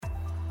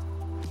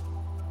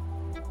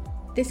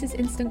This is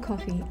Instant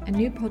Coffee, a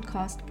new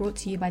podcast brought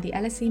to you by the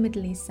LSE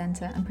Middle East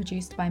Centre and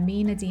produced by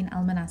me, Nadine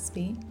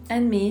Al-Manasbi.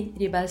 And me,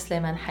 Ribal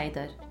Sleiman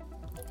Haidar.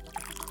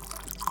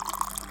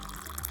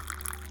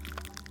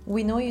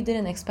 We know you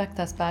didn't expect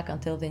us back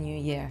until the new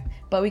year,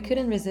 but we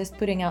couldn't resist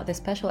putting out this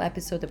special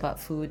episode about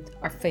food,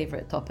 our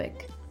favorite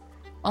topic.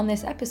 On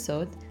this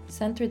episode,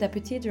 Centre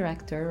Deputy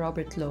Director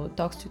Robert Lowe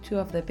talks to two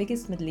of the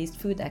biggest Middle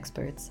East food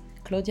experts,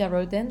 Claudia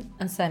Rodin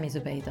and Sami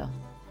Zubeida.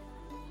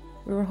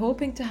 We were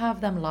hoping to have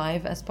them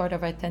live as part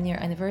of our 10-year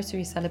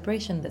anniversary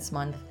celebration this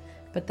month,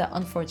 but that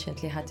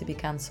unfortunately had to be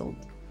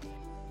cancelled.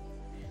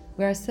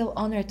 We are still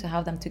honoured to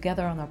have them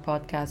together on our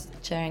podcast,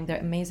 sharing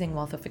their amazing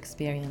wealth of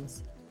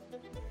experience.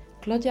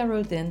 Claudia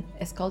Rodin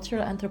is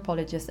cultural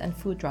anthropologist and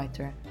food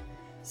writer.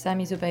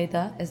 Sami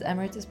Zubeida is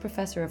Emeritus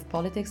Professor of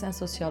Politics and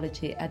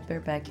Sociology at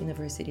Birkbeck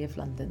University of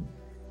London.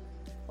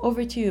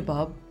 Over to you,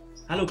 Bob.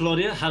 Hello,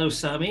 Claudia. Hello,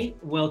 Sami.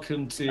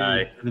 Welcome to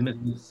Hi. the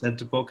Middle East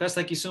Centre podcast.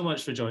 Thank you so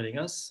much for joining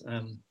us.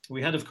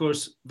 We had, of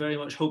course, very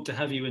much hoped to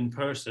have you in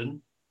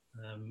person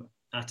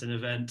at an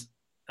event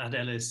at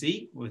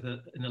LSE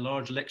in a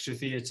large lecture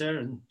theatre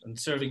and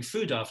serving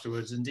food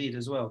afterwards, indeed,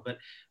 as well. But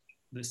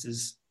this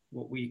is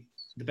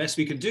the best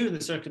we can do in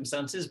the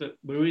circumstances, but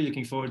we're really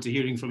looking forward to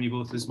hearing from you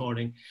both this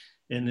morning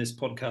in this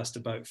podcast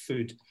about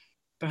food.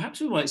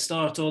 Perhaps we might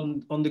start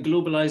on the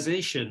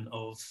globalization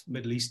of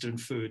Middle Eastern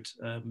food.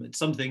 It's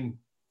something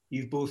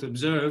you've both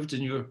observed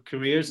in your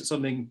careers. It's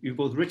something you've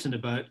both written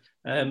about.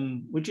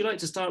 Would you like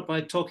to start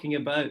by talking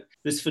about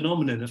this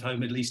phenomenon of how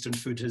Middle Eastern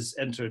food has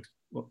entered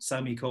what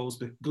Sami calls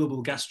the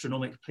global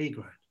gastronomic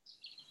playground?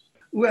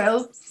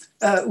 Well,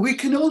 we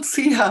can all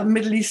see how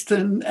Middle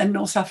Eastern and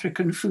North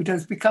African food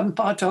has become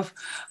part of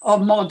our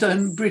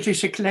modern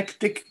British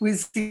eclectic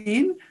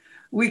cuisine.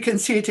 We can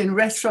see it in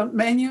restaurant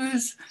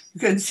menus, you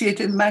can see it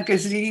in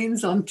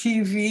magazines, on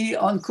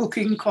TV, on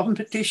cooking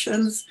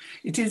competitions.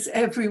 It is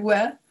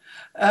everywhere.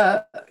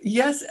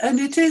 Yes,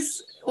 and it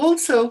is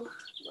also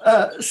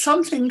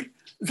something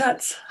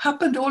that's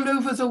happened all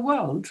over the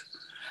world.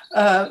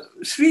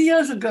 3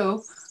 years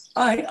ago,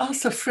 I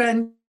asked a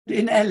friend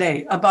in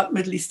LA about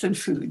Middle Eastern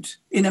food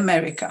in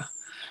America.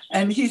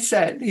 And he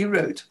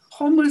wrote,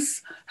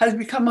 hummus has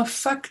become a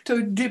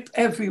facto dip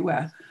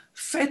everywhere.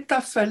 Feta,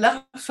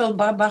 falafel,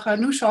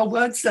 barbaranoush are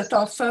words that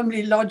are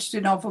firmly lodged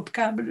in our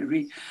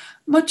vocabulary,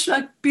 much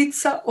like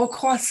pizza or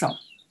croissant.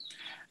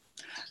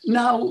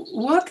 Now,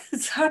 what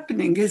is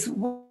happening is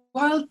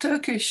while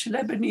Turkish,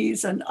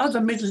 Lebanese, and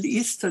other Middle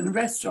Eastern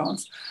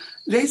restaurants,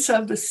 they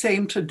serve the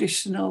same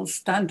traditional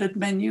standard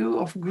menu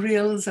of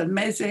grills and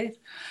mezze,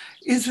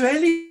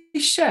 Israeli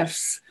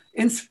chefs,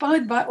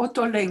 inspired by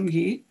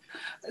Ottolenghi,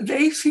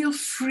 they feel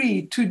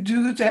free to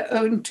do their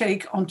own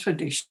take on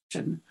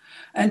tradition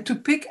and to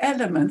pick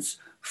elements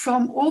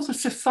from all the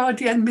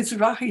Sephardi and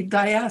Mizrahi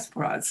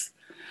diasporas.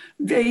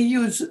 They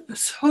use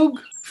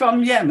shug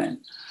from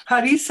Yemen,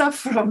 harissa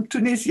from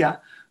Tunisia,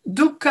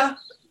 dukkha,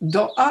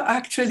 doa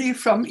actually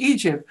from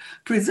Egypt,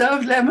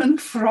 preserved lemon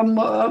from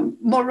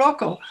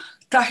Morocco,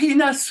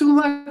 tahina,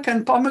 sumac,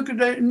 and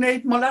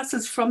pomegranate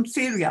molasses from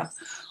Syria,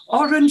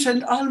 orange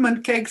and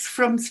almond cakes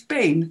from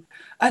Spain,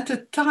 at a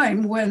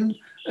time when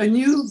a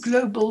new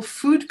global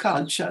food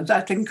culture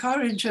that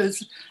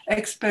encourages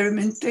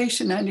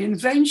experimentation and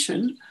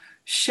invention,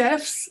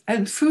 chefs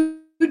and food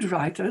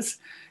writers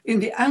in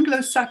the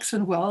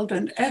Anglo-Saxon world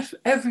and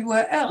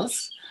everywhere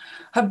else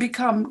have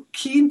become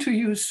keen to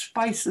use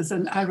spices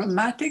and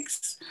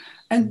aromatics,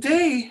 and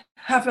they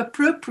have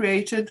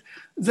appropriated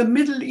the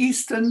Middle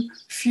Eastern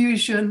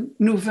fusion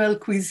nouvelle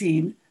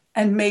cuisine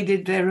and made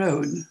it their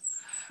own.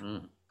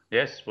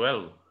 Yes,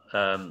 well,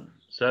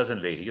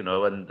 certainly,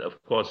 and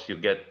of course you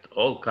get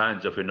all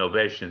kinds of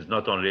innovations,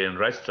 not only in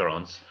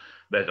restaurants,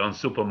 but on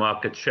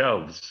supermarket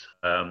shelves.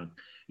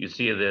 You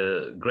see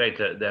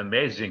the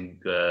amazing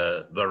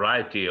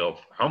variety of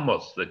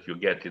hummus that you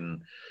get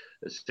in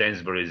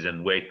Sainsbury's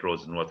and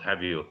Waitrose and what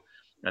have you.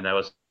 And I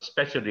was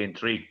especially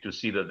intrigued to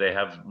see that they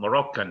have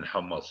Moroccan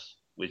hummus,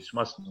 which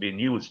must be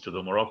news to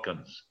the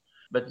Moroccans.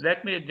 But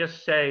let me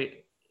just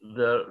say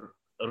the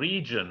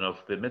region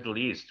of the Middle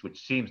East,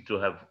 which seems to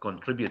have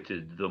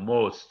contributed the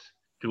most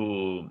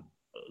to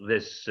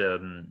this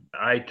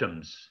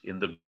items in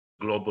the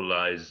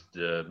globalized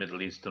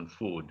Middle Eastern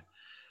food,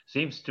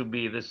 seems to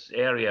be this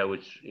area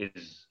which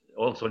is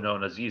also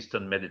known as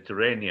Eastern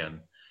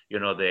Mediterranean,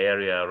 the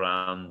area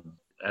around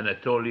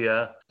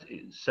Anatolia,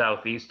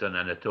 southeastern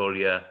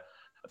Anatolia,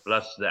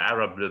 plus the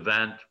Arab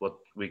Levant, what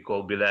we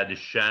call Bilad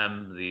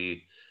al-Sham,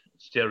 the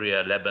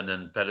Syria,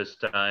 Lebanon,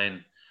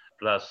 Palestine,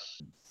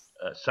 plus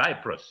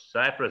Cyprus.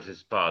 Cyprus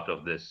is part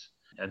of this.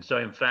 And so,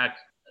 in fact,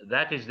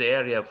 that is the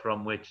area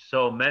from which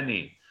so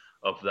many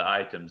of the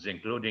items,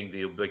 including the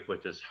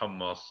ubiquitous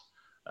hummus,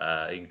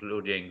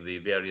 including the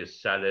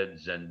various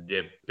salads and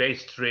the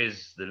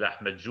pastries, the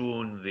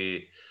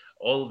lahmacun,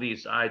 all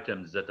these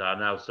items that are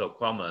now so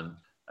common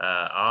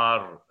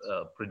are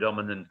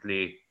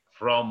predominantly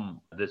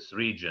from this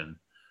region,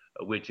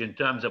 which in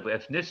terms of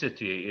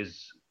ethnicity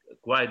is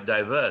quite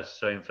diverse.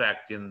 So in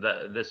fact, in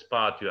this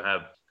part, you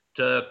have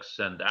Turks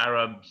and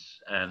Arabs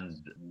and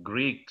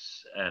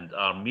Greeks and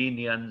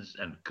Armenians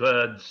and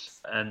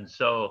Kurds. And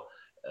so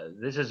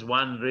this is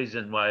one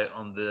reason why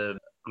on the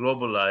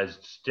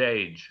globalized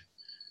stage,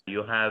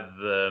 you have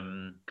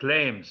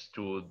claims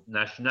to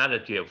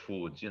nationality of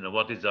foods,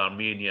 what is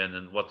Armenian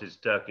and what is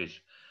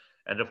Turkish.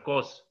 And of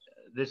course,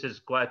 this is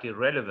quite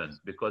irrelevant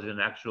because in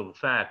actual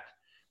fact,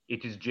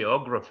 it is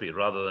geography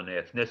rather than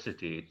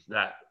ethnicity. It's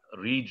that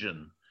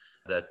region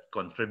that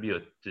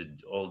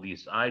contributed all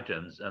these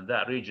items, and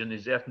that region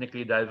is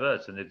ethnically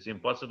diverse, and it's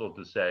impossible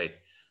to say,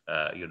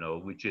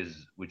 which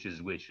is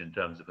which in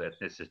terms of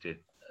ethnicity.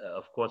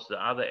 Of course, the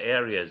other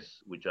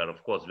areas which are,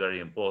 of course, very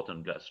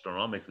important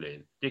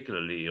gastronomically,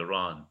 particularly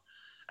Iran,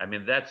 I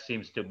mean, that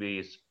seems to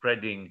be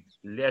spreading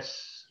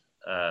less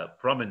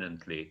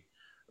prominently,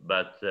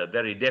 but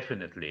very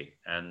definitely.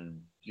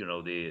 And,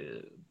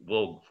 the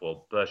vogue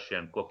for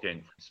Persian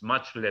cooking is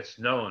much less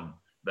known,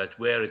 but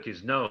where it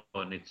is known,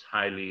 it's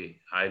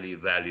highly, highly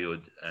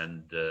valued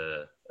and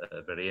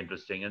very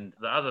interesting. And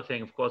the other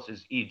thing, of course,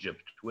 is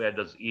Egypt. Where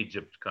does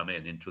Egypt come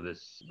into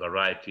this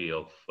variety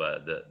of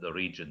the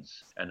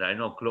regions? And I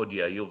know,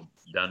 Claudia, you've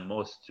done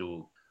most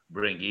to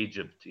bring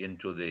Egypt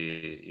into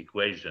the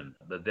equation.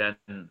 But then,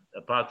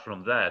 apart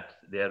from that,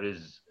 there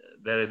is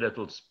very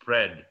little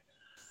spread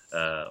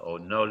or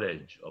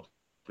knowledge of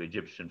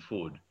Egyptian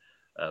food.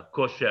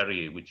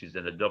 Koshari, which is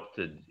an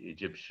adopted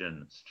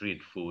Egyptian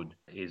street food,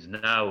 is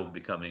now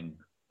becoming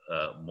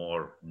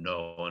more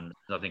known.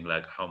 Nothing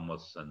like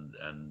hummus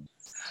and.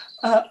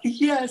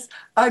 Yes,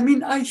 I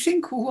mean, I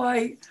think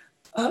why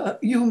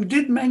you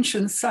did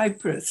mention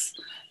Cyprus,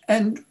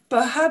 and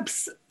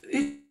perhaps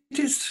it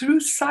is through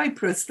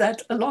Cyprus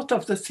that a lot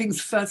of the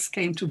things first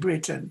came to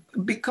Britain,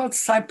 because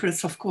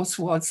Cyprus, of course,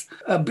 was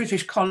a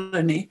British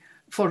colony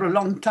for a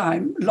long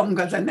time,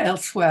 longer than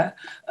elsewhere,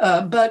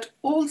 but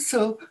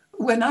also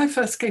when I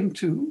first came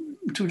to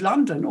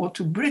London or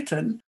to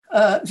Britain,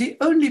 the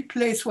only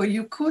place where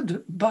you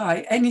could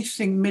buy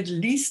anything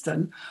Middle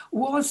Eastern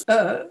was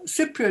a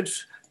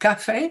Cypriot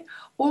cafe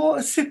or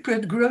a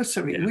Cypriot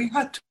grocery. Yeah. We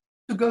had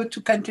to go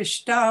to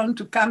Kentish Town,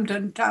 to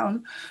Camden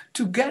Town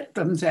to get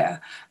them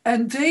there.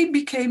 And they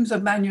became the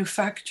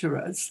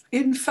manufacturers.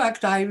 In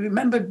fact, I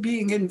remember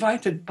being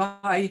invited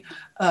by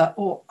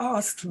or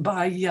asked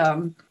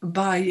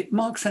by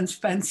Marks and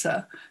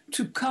Spencer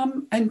to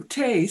come and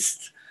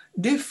taste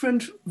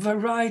different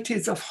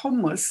varieties of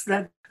hummus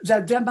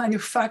that their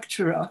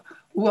manufacturer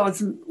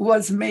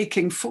was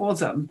making for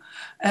them.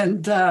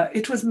 And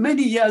it was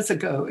many years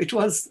ago. It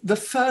was the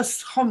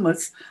first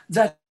hummus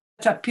that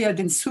appeared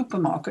in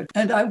supermarket.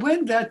 And I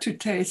went there to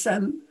taste,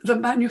 and the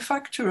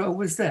manufacturer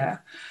was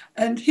there.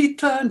 And he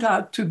turned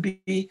out to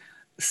be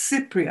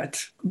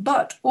Cypriot.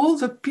 But all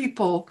the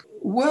people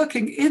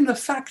working in the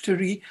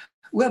factory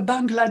were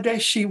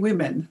Bangladeshi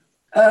women.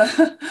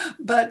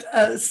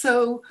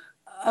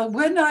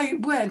 When I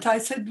went, I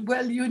said,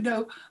 well,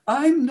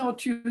 I'm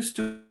not used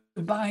to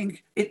buying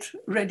it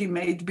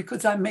ready-made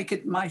because I make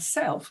it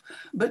myself.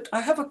 But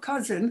I have a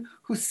cousin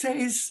who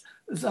says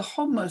the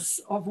hummus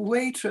of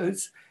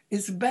Waitrose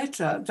is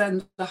better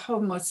than the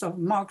hummus of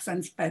Marks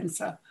and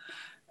Spencer.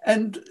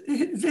 And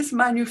this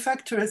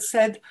manufacturer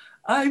said,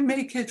 I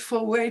make it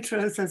for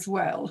Waitrose as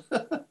well.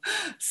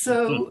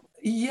 So,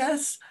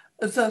 yes,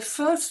 the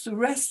first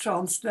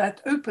restaurants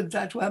that opened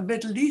that were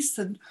Middle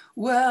Eastern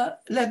were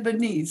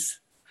Lebanese.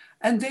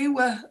 And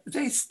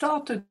they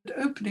started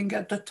opening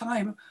at the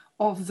time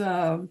of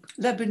the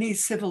Lebanese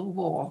Civil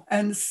War.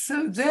 And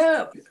so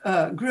their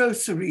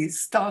groceries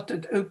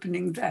started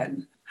opening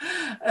then.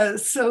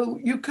 So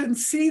you can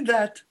see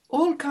that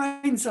all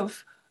kinds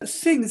of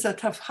things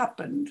that have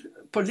happened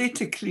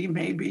politically,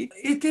 maybe,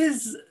 it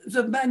is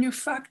the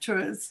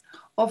manufacturers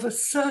of a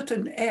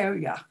certain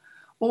area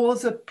or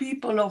the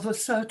people of a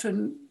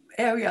certain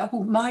area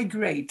who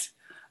migrate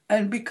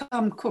and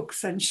become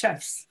cooks and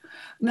chefs.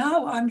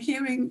 Now I'm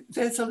hearing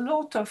there's a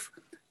lot of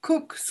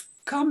cooks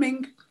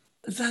coming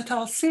that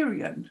are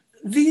Syrian.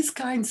 These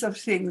kinds of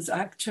things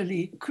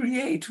actually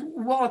create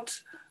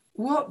what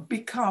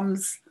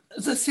becomes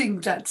the thing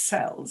that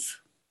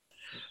sells.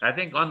 I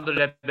think on the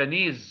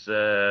Lebanese,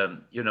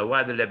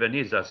 why the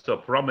Lebanese are so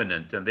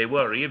prominent, and they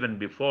were even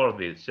before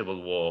the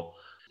Civil War,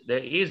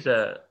 there is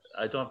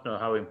I don't know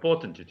how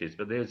important it is,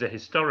 but there's a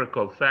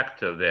historical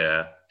factor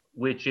there,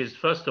 which is,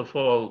 first of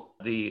all,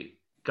 the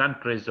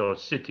countries or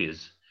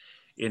cities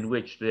in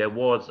which there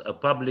was a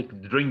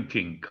public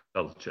drinking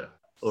culture,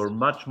 or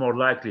much more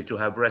likely to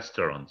have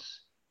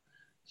restaurants.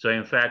 So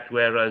in fact,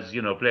 whereas,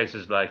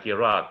 places like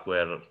Iraq,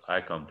 where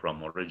I come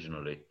from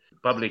originally,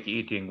 public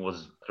eating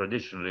was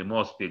traditionally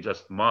mostly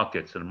just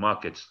markets and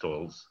market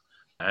stalls,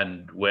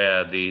 and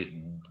where the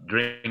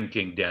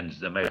drinking dens,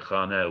 the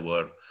meykhana,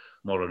 were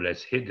more or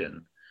less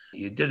hidden.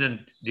 You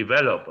didn't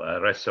develop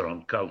a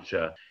restaurant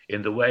culture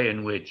in the way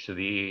in which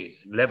the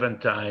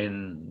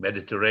Levantine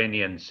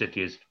Mediterranean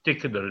cities,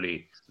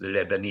 particularly the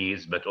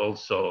Lebanese, but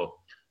also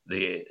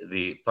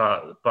the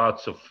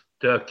parts of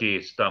Turkey,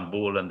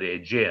 Istanbul, and the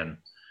Aegean,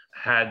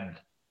 had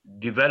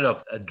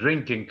developed a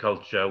drinking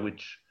culture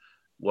which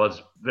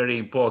was very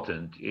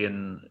important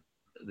in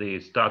the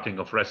starting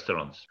of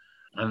restaurants.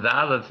 And the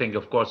other thing,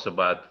 of course,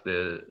 about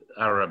the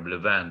Arab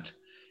Levant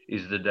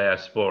is the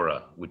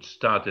diaspora, which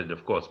started,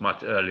 of course,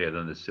 much earlier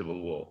than the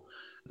Civil War.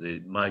 The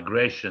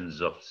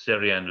migrations of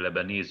Syrian,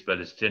 Lebanese,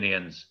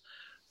 Palestinians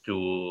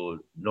to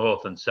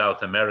North and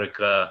South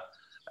America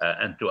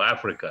and to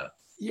Africa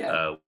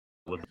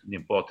was an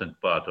important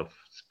part of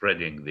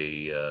spreading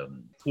the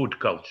food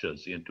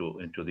cultures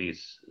into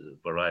these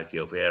variety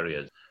of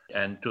areas.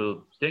 And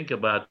to think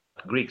about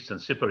Greeks and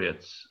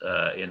Cypriots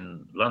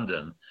in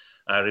London,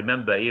 I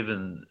remember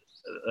even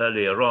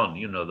earlier on,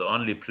 the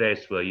only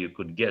place where you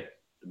could get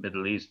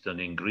Middle Eastern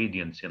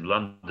ingredients in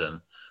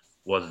London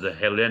was the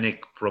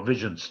Hellenic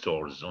provision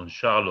stores on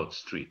Charlotte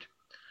Street,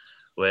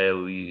 where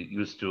we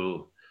used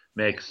to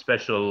make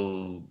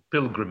special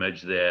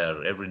pilgrimage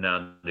there every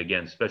now and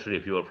again, especially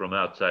if you were from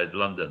outside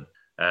London.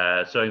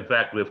 So in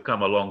fact, we've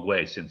come a long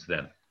way since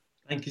then.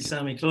 Thank you,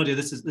 Sami. Claudia,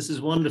 this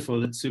is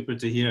wonderful. It's super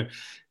to hear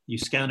you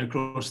scan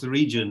across the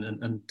region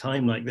and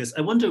time like this.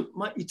 I wonder,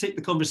 might you take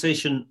the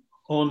conversation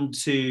on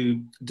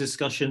to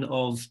discussion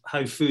of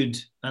how food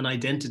and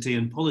identity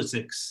and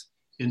politics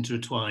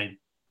intertwine?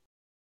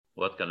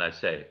 What can I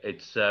say?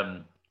 It's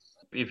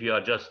if you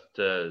are just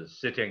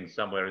sitting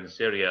somewhere in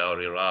Syria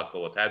or Iraq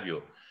or what have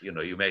you,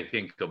 you may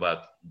think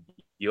about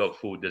your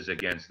food as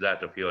against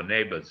that of your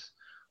neighbors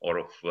or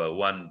of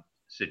one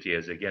city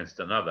as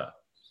against another.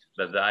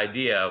 But the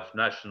idea of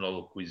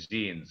national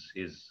cuisines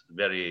is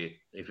very,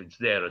 if it's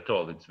there at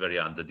all, it's very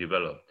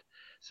underdeveloped.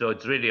 So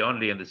it's really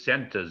only in the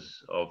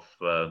centers of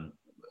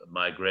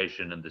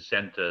migration and the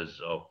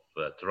centers of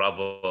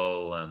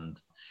travel, and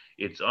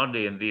it's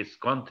only in these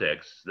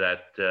contexts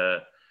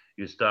that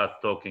you start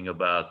talking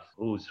about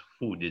whose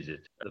food is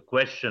it. The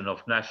question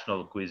of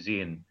national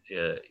cuisine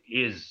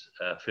is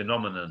a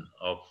phenomenon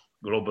of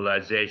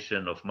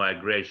globalization, of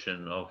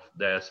migration, of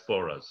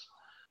diasporas.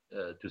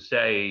 To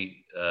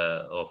say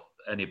of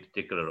any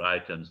particular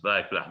items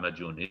like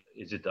lahmacun,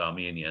 is it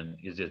Armenian?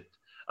 Is it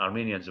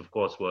Armenians, of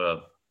course,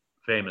 were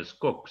famous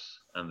cooks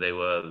and they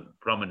were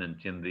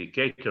prominent in the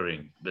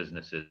catering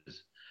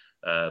businesses,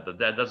 but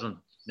that doesn't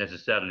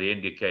necessarily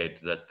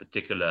indicate that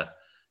particular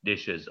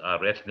dishes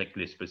are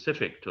ethnically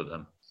specific to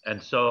them.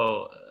 And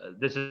so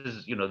this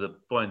is, the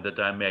point that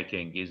I'm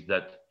making is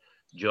that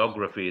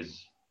geography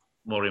is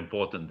more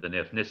important than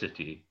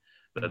ethnicity,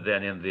 but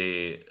then in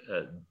the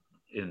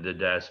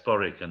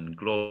diasporic and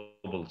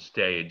global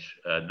stage,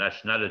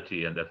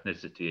 nationality and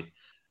ethnicity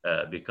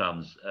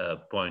becomes a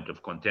point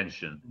of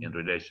contention in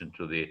relation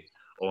to the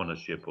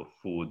ownership of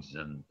foods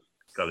and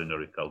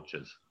culinary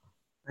cultures.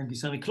 Thank you,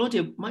 Sami.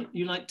 Claudia, might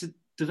you like to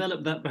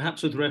develop that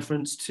perhaps with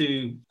reference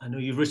to, I know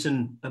you've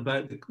written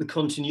about the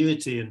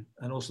continuity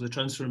and also the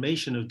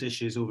transformation of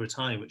dishes over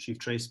time, which you've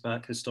traced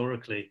back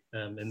historically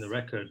in the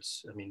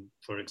records. I mean,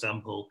 for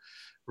example,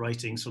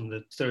 writings from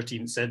the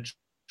 13th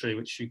century,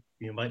 which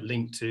you might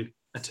link to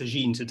a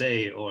tagine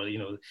today, or,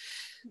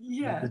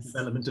 yes, the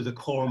development of the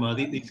korma,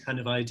 these kind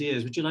of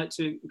ideas. Would you like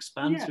to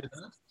expand through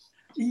that?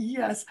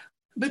 Yes.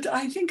 But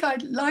I think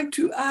I'd like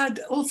to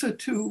add also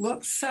to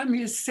what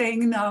Sami is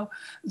saying now,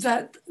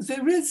 that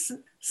there is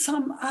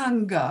some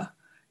anger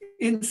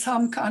in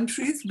some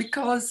countries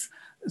because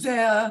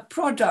their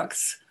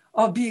products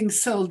are being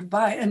sold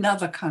by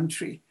another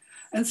country.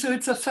 And so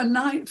it's a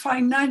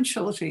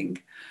financial thing.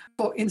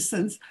 For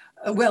instance,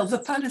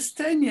 the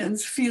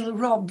Palestinians feel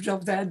robbed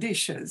of their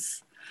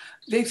dishes.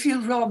 They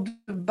feel robbed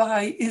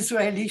by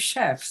Israeli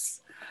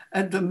chefs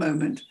at the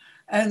moment.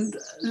 And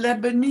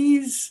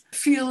Lebanese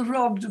feel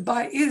robbed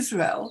by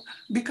Israel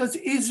because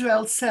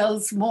Israel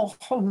sells more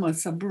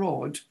hummus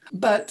abroad.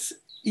 But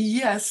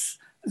yes,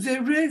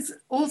 there is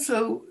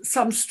also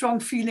some strong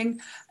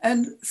feeling,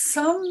 and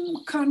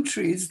some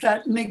countries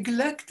that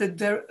neglected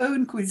their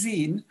own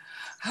cuisine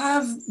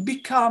have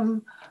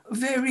become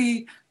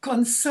very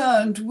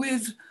concerned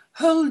with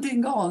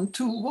holding on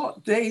to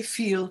what they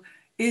feel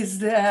is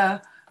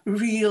their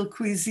real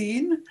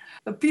cuisine.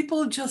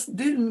 People just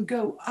didn't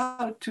go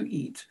out to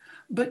eat.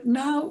 But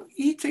now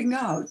eating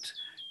out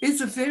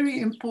is a very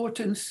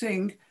important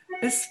thing,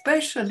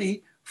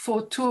 especially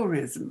for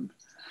tourism.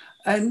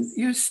 And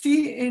you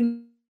see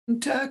in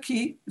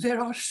Turkey,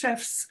 there are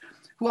chefs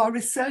who are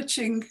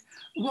researching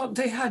what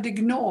they had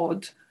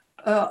ignored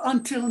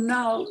until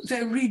now,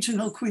 their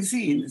regional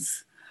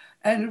cuisines,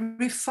 and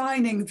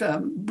refining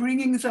them,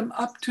 bringing them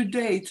up to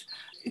date,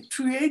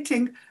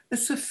 creating a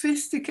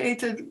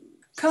sophisticated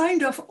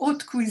kind of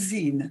haute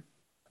cuisine.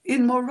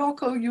 In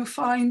Morocco, you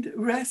find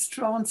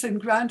restaurants and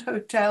grand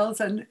hotels,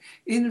 and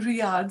in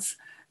Riyadh,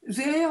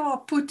 they are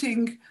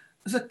putting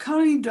the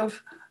kind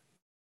of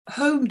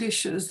home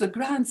dishes, the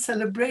grand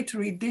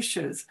celebratory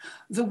dishes,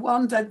 the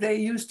one that they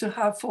used to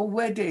have for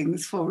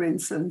weddings, for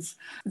instance,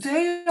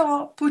 they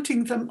are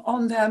putting them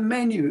on their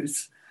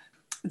menus.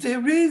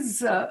 There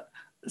is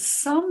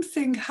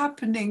something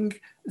happening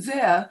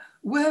there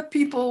where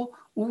people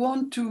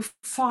want to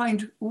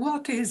find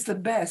what is the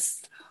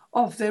best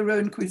of their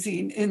own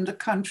cuisine in the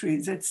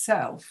countries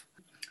itself.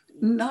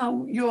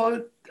 Now,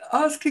 you're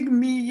asking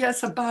me,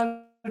 yes,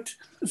 about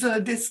the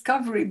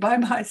discovery by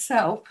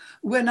myself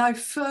when I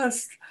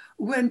first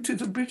went to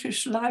the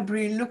British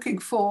Library looking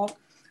for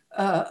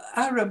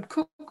Arab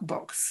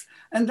cookbooks.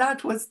 And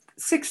that was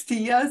 60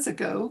 years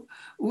ago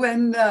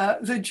when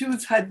the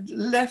Jews had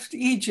left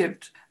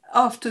Egypt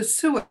after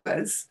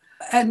Suez,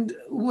 and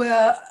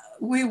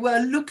we were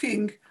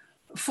looking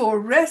for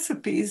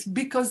recipes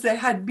because there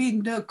had been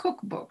no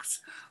cookbooks.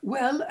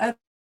 Well, at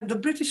the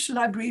British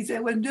Library,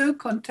 there were no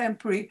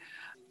contemporary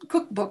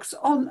cookbooks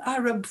on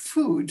Arab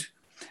food.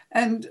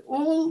 And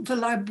all the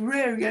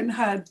librarian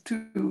had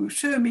to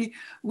show me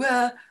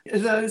were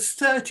those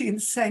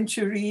 13th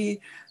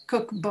century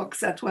cookbooks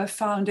that were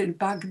found in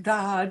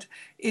Baghdad,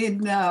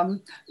 in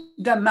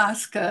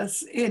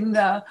Damascus, in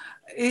the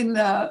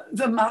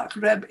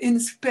Maghreb, in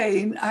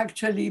Spain,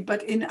 actually,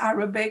 but in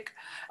Arabic.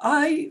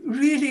 I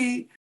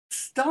really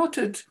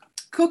started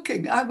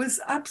cooking. I was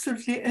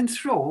absolutely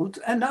enthralled,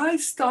 and I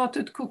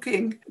started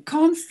cooking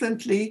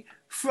constantly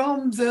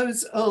from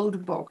those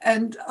old books.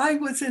 And I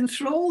was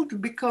enthralled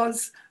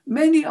because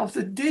many of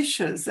the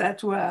dishes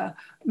that were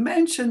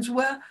mentioned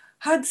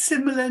had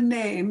similar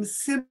names,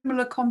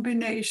 similar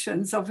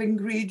combinations of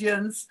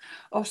ingredients,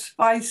 of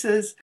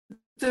spices.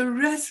 The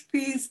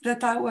recipes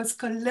that I was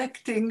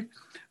collecting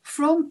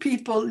from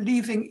people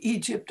leaving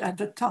Egypt at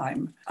the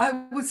time.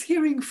 I was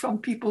hearing from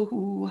people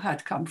who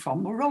had come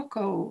from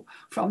Morocco,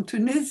 from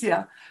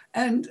Tunisia,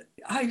 and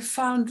I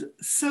found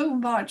so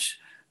much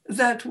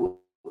that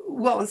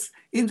was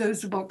in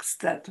those books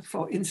that,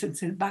 for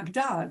instance, in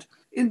Baghdad,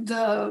 in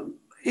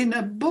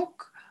a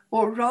book,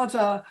 or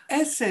rather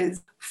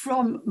essays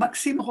from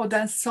Maxime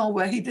Rodinson,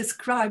 where he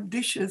described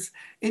dishes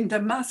in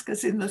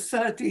Damascus in the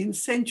 13th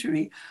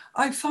century,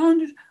 I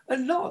found a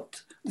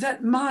lot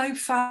that my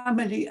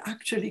family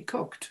actually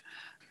cooked.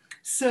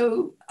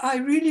 So I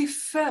really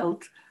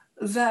felt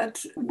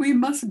that we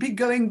must be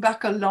going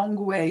back a long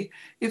way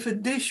if a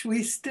dish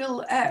we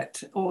still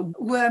ate or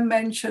were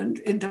mentioned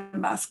in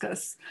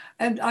Damascus.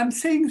 And I'm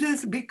saying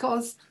this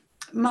because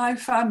my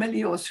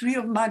family, or three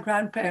of my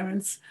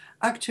grandparents,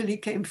 actually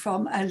came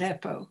from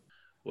Aleppo.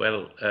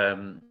 Well,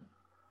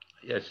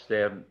 yes,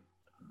 there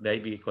may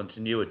be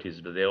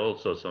continuities, but there are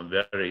also some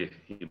very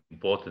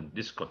important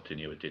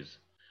discontinuities.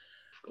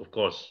 Of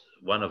course,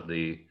 one of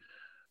the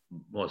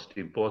most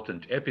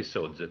important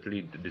episodes that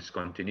lead to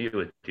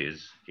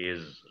discontinuities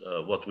is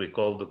what we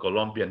call the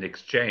Columbian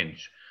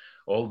exchange.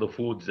 All the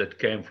foods that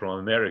came from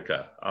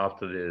America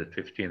after the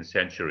 15th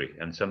century,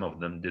 and some of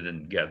them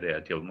didn't get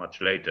there till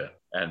much later.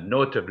 And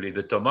notably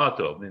the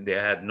tomato. I mean, they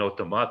had no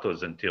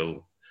tomatoes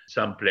until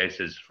some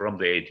places from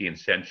the 18th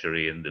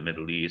century in the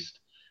Middle East,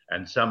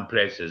 and some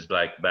places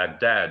like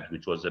Baghdad,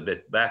 which was a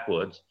bit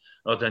backwards,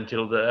 not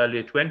until the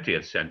early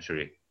 20th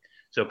century.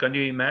 So can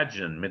you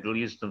imagine Middle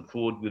Eastern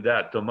food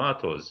without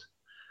tomatoes?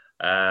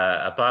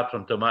 Apart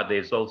from tomato,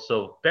 there's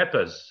also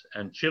peppers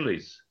and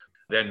chilies.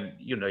 Then,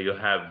 you know, you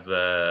have,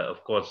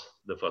 of course,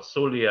 the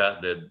fasulia,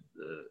 the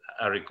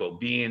haricot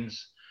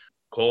beans,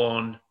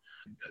 corn,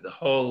 the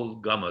whole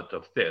gamut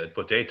of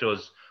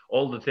potatoes,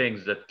 all the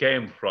things that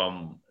came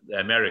from the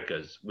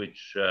Americas,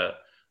 which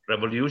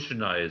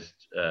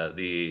revolutionized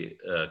the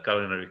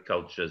culinary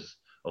cultures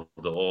of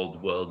the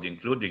old world,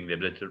 including the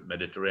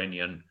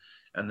Mediterranean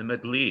and the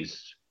Middle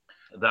East.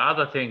 The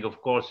other thing, of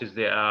course, is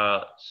there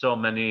are so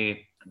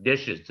many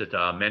dishes that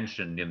are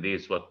mentioned in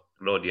these, what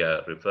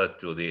Claudia referred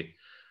to, the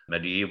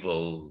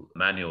medieval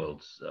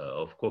manuals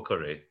of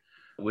cookery,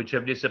 which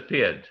have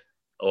disappeared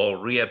or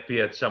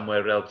reappeared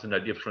somewhere else in a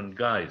different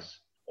guise,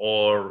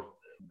 or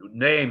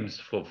names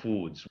for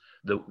foods.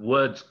 The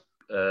words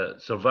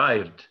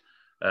survived,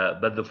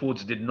 but the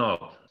foods did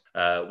not.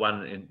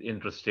 One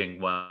interesting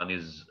one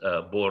is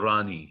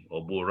Borani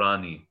or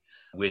Burani,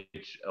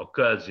 which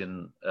occurs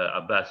in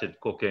Abbasid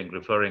cooking,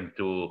 referring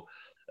to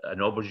an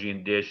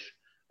aubergine dish.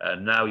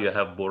 Now you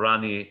have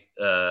Burani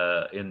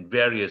in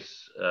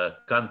various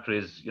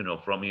countries, you know,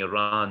 from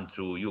Iran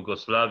to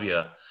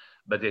Yugoslavia,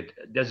 but it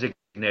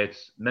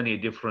designates many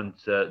different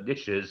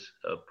dishes.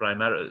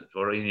 Primarily,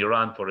 or in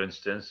Iran, for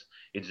instance,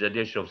 it's a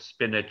dish of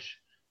spinach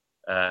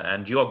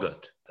and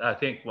yogurt. I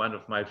think one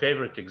of my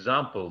favorite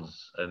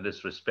examples in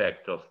this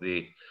respect of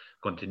the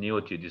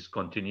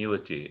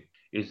discontinuity,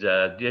 is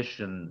a dish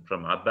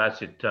from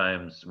Abbasid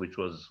times, which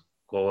was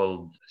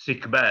called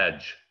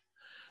sikbaj.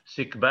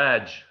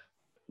 Sikbaj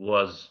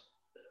was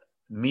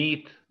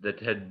meat that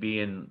had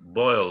been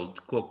boiled,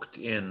 cooked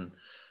in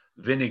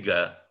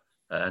vinegar,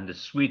 and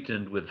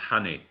sweetened with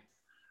honey,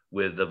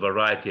 with a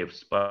variety of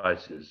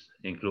spices,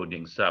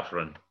 including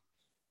saffron.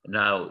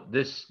 Now,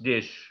 this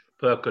dish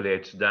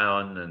percolates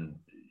down, and,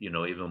 you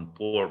know, even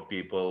poor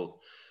people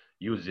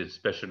use it,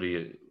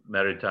 especially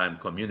maritime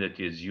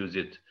communities use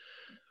it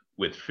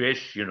with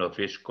fish, you know,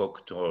 fish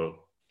cooked or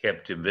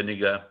kept in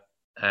vinegar,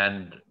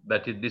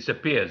 but it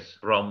disappears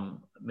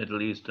from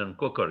Middle Eastern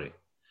cookery.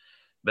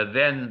 But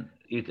then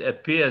it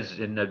appears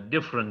in a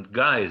different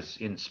guise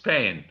in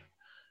Spain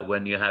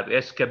when you have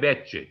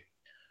escabeche,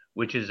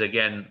 which is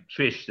again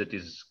fish that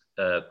is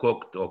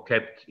cooked or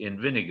kept in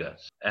vinegar.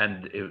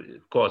 And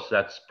of course,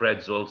 that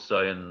spreads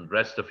also in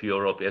rest of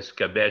Europe,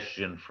 escabeche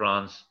in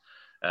France,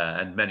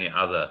 and many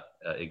other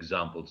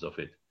examples of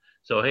it.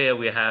 So here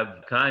we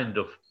have kind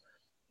of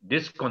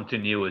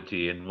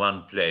discontinuity in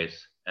one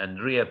place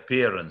and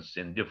reappearance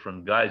in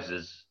different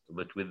guises,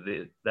 but with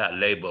that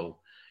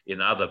label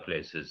in other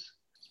places.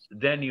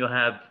 Then you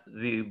have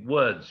the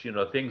words,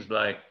 things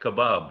like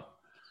kebab.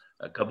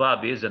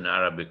 Kebab is an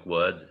Arabic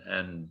word,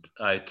 and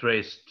I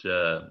traced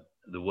the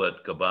word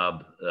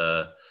kebab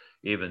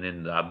even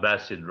in the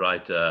Abbasid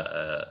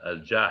writer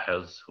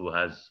Al-Jahiz, who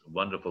has a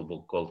wonderful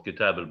book called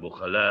Kitab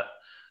al-Bukhala,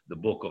 the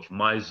book of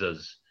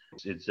misers.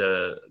 It's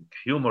a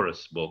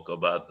humorous book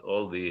about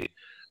all the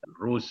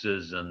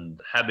ruses and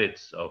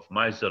habits of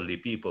miserly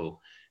people.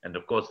 And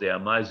of course, they are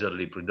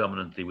miserly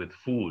predominantly with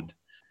food.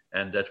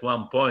 And at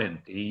one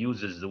point, he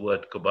uses the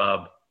word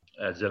kebab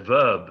as a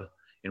verb,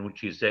 in which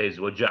he says,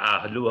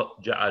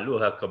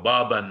 وَجَعَلُوهَا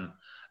كَبَابًا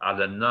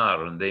عَلَى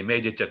النَّارِ, and they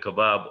made it a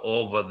kebab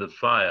over the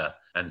fire.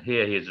 And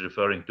here he is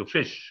referring to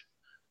fish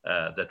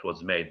that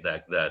was made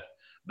like that.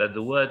 But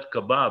the word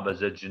kebab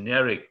as a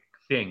generic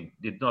thing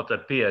did not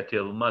appear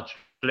till much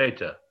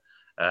later.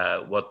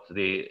 What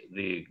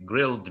the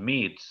grilled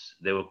meats,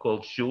 they were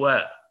called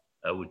shuwa,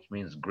 which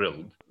means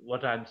grilled.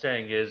 What I'm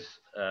saying is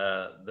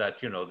that,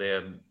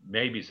 there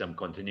may be some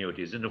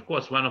continuities. And of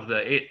course, one of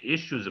the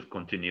issues of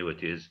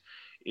continuities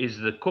is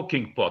the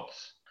cooking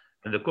pots.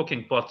 And the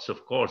cooking pots,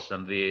 of course,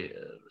 and the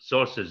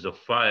sources of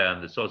fire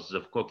and the sources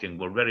of cooking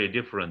were very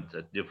different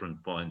at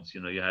different points.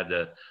 You had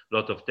a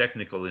lot of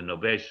technical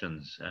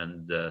innovations.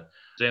 And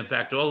so, in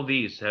fact, all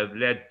these have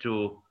led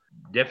to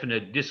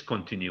definite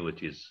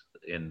discontinuities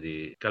in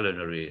the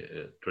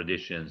culinary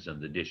traditions and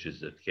the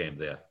dishes that came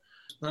there.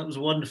 That was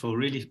wonderful.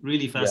 Really,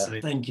 really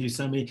fascinating. Yeah. Thank you,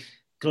 Sami.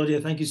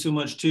 Claudia, thank you so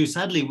much too.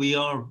 Sadly, we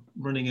are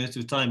running out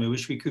of time. I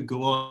wish we could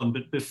go on,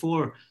 but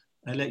before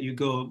I let you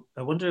go,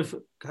 I wonder if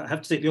I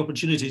have to take the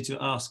opportunity to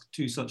ask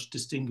two such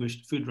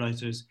distinguished food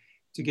writers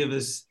to give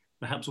us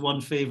perhaps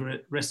one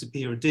favorite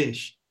recipe or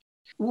dish.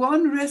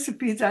 One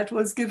recipe that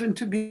was given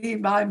to me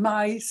by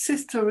my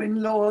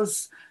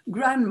sister-in-law's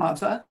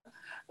grandmother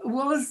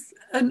was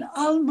an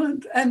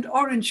almond and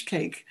orange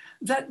cake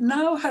that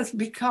now has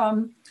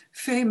become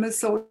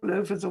famous all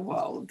over the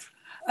world.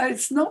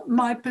 It's not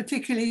my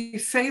particularly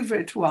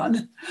favorite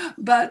one,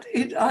 but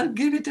I'll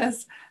give it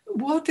as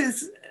what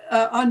is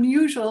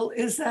unusual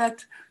is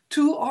that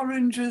 2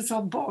 oranges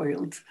are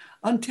boiled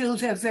until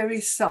they're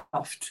very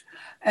soft.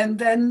 And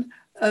then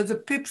the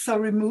pips are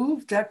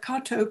removed, they're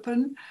cut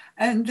open,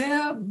 and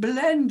they're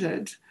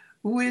blended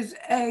with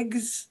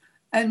eggs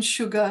and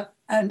sugar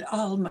and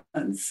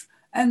almonds.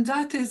 And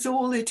that is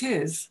all it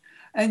is.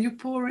 And you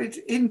pour it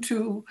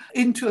into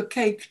a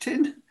cake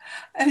tin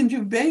and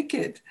you bake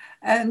it.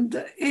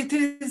 And it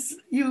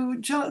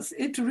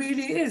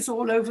really is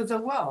all over the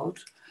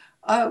world.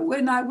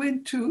 When I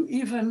went to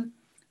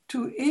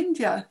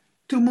India,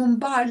 to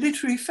Mumbai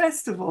Literary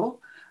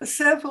Festival,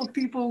 several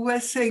people were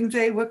saying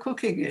they were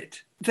cooking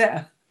it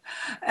there.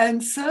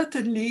 And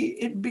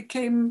certainly it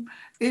became,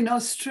 in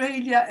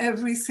Australia,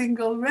 every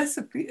single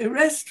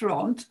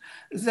restaurant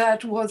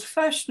that was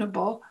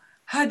fashionable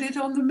had it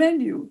on the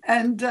menu.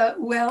 And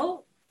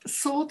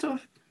sort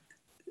of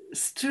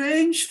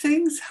strange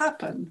things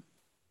happen.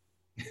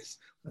 Yes,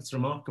 that's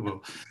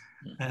remarkable.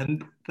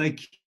 And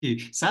thank you.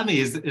 Sami,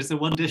 is there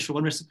one dish or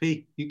one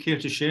recipe you care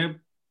to share?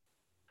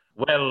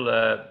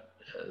 Well,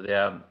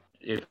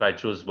 if I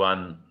choose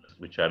one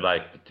which I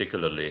like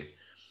particularly,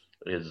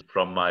 is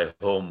from my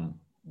home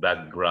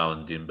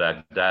background in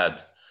Baghdad,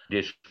 a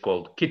dish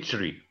called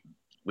khichdi,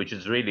 which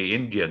is really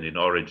Indian in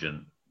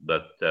origin,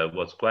 but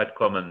was quite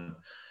common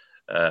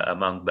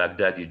among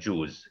Baghdadi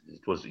Jews.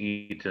 It was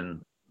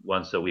eaten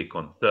once a week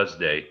on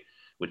Thursday,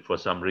 which for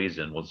some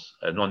reason was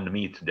a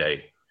non-meat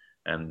day.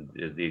 And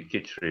the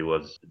khichdi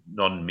was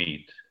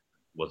non-meat,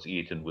 was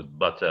eaten with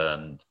butter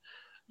and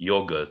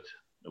yogurt,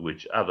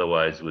 which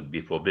otherwise would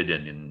be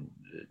forbidden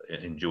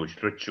in Jewish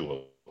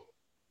ritual.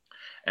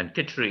 And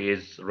khichdi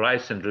is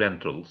rice and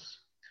lentils,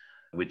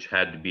 which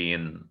had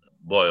been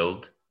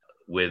boiled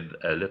with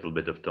a little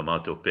bit of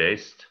tomato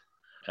paste.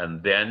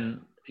 And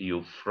then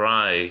you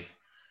fry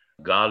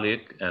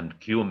garlic and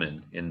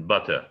cumin in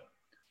butter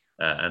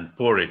and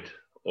pour it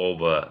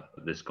over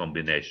this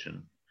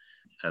combination.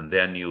 And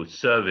then you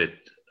serve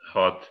it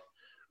hot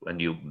when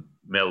you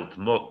melt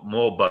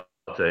more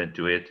butter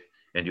into it,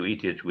 and you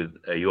eat it with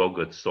a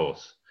yogurt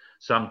sauce.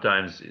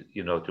 Sometimes,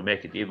 to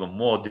make it even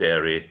more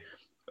dairy,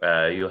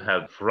 you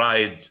have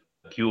fried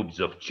cubes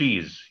of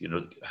cheese,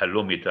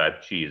 halloumi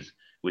type cheese,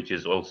 which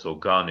is also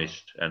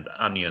garnished, and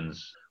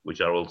onions, which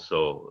are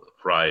also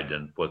fried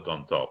and put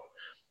on top.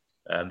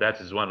 And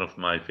that is one of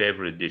my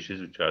favorite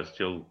dishes, which I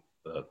still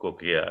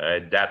cook here. I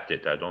adapt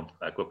it.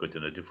 I cook it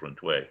in a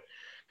different way.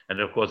 And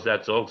of course,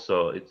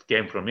 it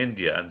came from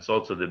India, and it's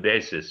also the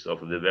basis of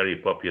the very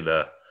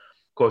popular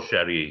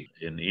koshari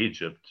in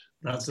Egypt.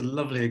 That's a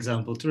lovely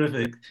example.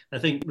 Terrific. I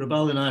think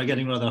Rubal and I are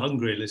getting rather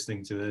hungry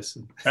listening to this.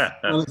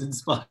 Well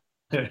inspired.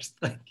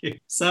 Thank you.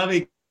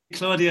 Sami,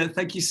 Claudia,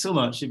 thank you so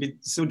much. You've been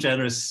so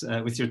generous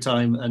with your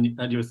time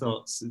and your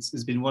thoughts.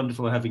 It's been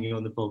wonderful having you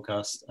on the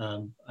podcast.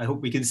 I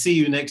hope we can see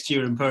you next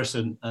year in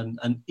person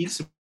and eat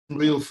some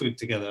real food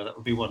together. That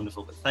would be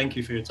wonderful. But thank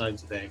you for your time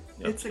today.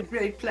 It's a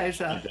great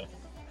pleasure.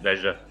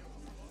 Pleasure.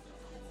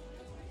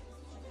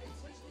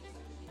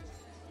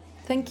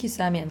 Thank you,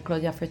 Sami and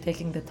Claudia, for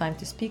taking the time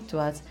to speak to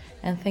us,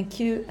 and thank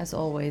you, as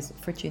always,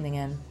 for tuning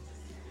in.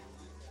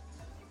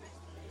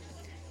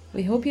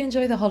 We hope you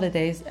enjoy the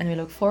holidays, and we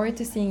look forward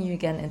to seeing you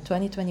again in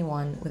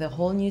 2021 with a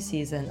whole new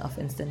season of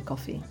Instant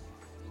Coffee.